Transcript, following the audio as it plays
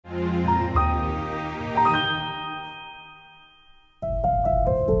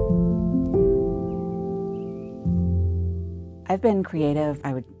I've been creative,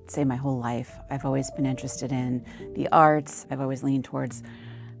 I would say, my whole life. I've always been interested in the arts. I've always leaned towards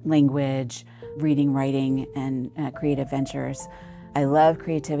language, reading, writing, and creative ventures. I love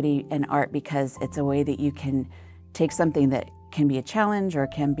creativity and art because it's a way that you can take something that can be a challenge or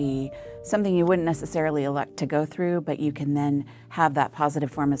can be something you wouldn't necessarily elect to go through, but you can then have that positive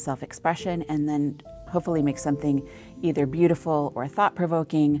form of self-expression and then hopefully make something either beautiful or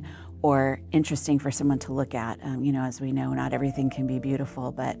thought-provoking or interesting for someone to look at. You know, as we know, not everything can be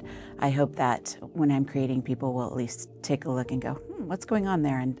beautiful, but I hope that when I'm creating, people will at least take a look and go, what's going on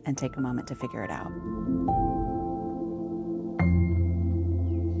there, and take a moment to figure it out.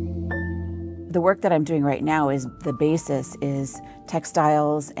 The work that I'm doing right now is, the basis is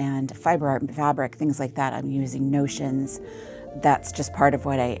textiles and fiber art and fabric, things like that. I'm using notions. That's just part of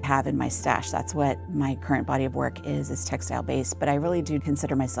what I have in my stash. That's what my current body of work is textile based, but I really do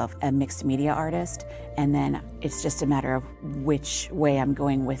consider myself a mixed media artist, and then it's just a matter of which way I'm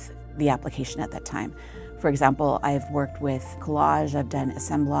going with the application at that time. For example, I've worked with collage, I've done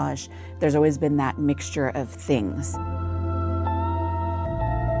assemblage. There's always been that mixture of things.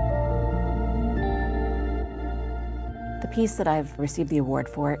 The piece that I've received the award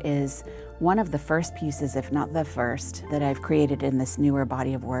for is one of the first pieces, if not the first, that I've created in this newer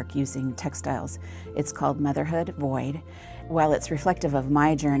body of work using textiles. It's called Motherhood, Void. While it's reflective of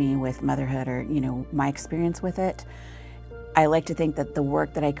my journey with motherhood, or my experience with it, I like to think that the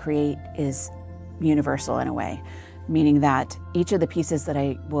work that I create is universal in a way, meaning that each of the pieces that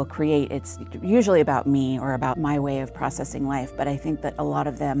I will create, it's usually about me or about my way of processing life, but I think that a lot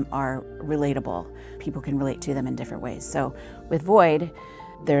of them are relatable. People can relate to them in different ways. So with Void,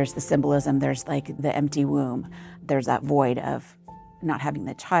 there's the symbolism, there's like the empty womb, there's that void of not having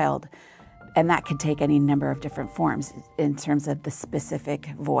the child, and that could take any number of different forms in terms of the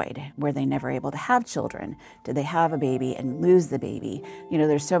specific void. Were they never able to have children? Did they have a baby and lose the baby?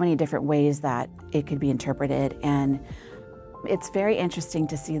 There's so many different ways that it could be interpreted, and it's very interesting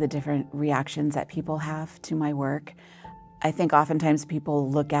to see the different reactions that people have to my work. I think oftentimes people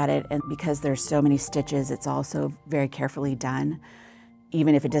look at it, and because there's so many stitches, it's also very carefully done.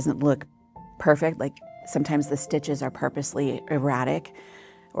 Even if it doesn't look perfect, like sometimes the stitches are purposely erratic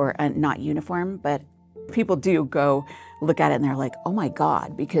or not uniform, but people do go look at it and they're like, oh my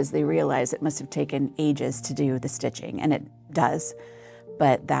God, because they realize it must have taken ages to do the stitching, and it does,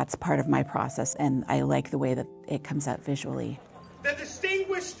 but that's part of my process, and I like the way that it comes out visually. The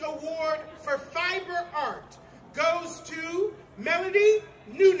Distinguished Award for Fiber Art goes to Melody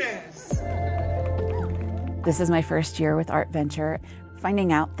Nunez. This is my first year with ARTventure.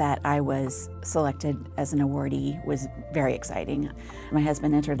 Finding out that I was selected as an awardee was very exciting. My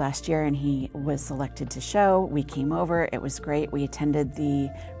husband entered last year and he was selected to show. We came over, it was great. We attended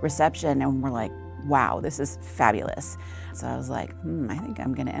the reception and we're like, wow, this is fabulous. So I was like, I think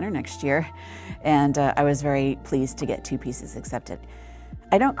I'm gonna enter next year. And I was very pleased to get 2 pieces accepted.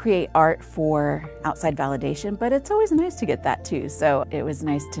 I don't create art for outside validation, but it's always nice to get that too. So it was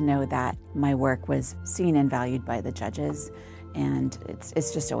nice to know that my work was seen and valued by the judges. And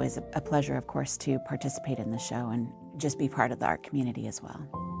it's just always a pleasure, of course, to participate in the show and just be part of the art community as well.